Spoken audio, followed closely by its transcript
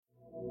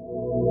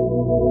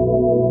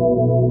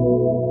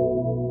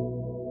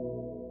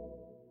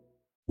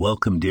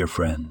Welcome, dear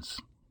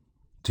friends.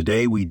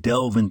 Today we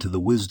delve into the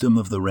wisdom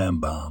of the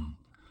Rambam,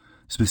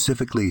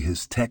 specifically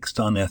his text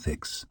on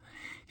ethics,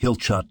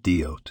 Hilchot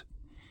Diot.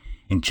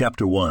 In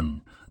Chapter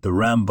 1, the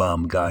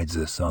Rambam guides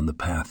us on the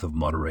path of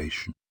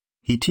moderation.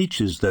 He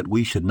teaches that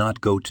we should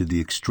not go to the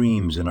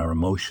extremes in our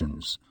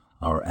emotions,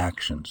 our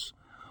actions,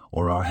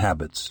 or our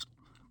habits,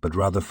 but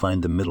rather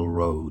find the middle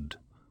road,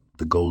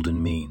 the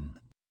golden mean.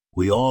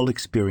 We all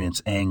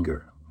experience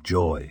anger,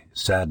 joy,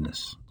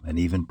 sadness, and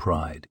even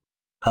pride.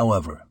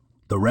 However,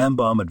 the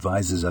Rambam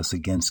advises us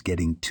against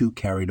getting too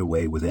carried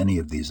away with any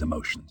of these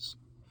emotions.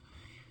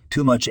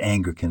 Too much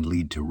anger can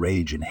lead to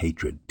rage and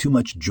hatred, too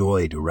much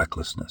joy to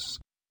recklessness,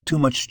 too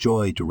much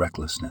joy to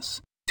recklessness,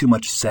 too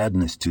much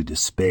sadness to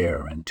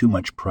despair, and too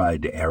much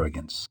pride to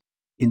arrogance.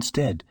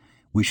 Instead,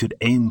 we should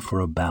aim for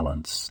a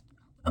balance,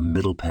 a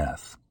middle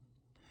path.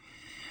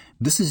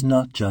 This is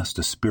not just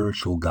a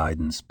spiritual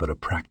guidance, but a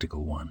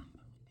practical one.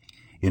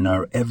 In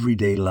our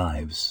everyday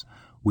lives,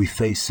 we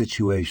face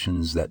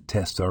situations that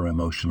test our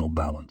emotional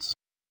balance.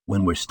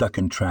 When we're stuck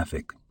in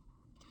traffic,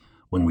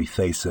 when we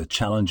face a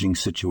challenging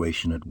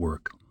situation at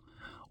work,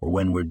 or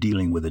when we're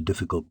dealing with a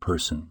difficult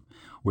person,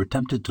 we're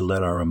tempted to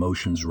let our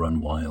emotions run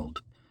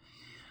wild.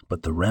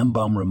 But the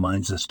Rambam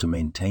reminds us to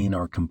maintain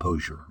our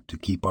composure, to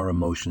keep our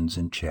emotions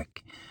in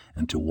check,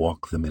 and to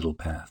walk the middle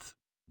path.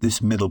 This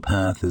middle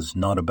path is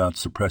not about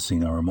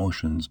suppressing our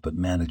emotions, but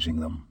managing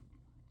them.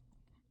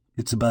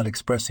 It's about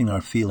expressing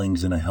our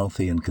feelings in a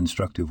healthy and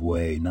constructive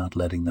way, not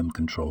letting them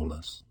control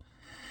us.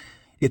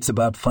 It's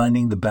about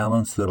finding the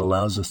balance that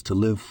allows us to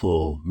live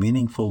full,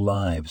 meaningful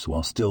lives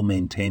while still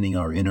maintaining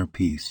our inner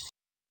peace.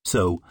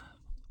 So,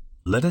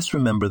 let us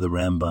remember the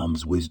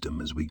Rambam's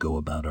wisdom as we go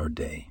about our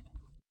day.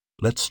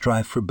 Let's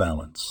strive for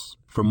balance,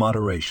 for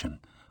moderation,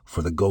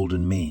 for the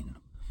golden mean,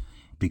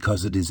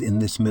 because it is in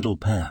this middle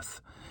path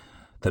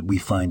that we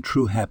find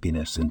true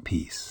happiness and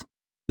peace.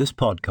 This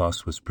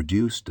podcast was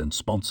produced and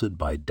sponsored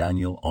by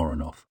Daniel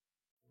Aronoff.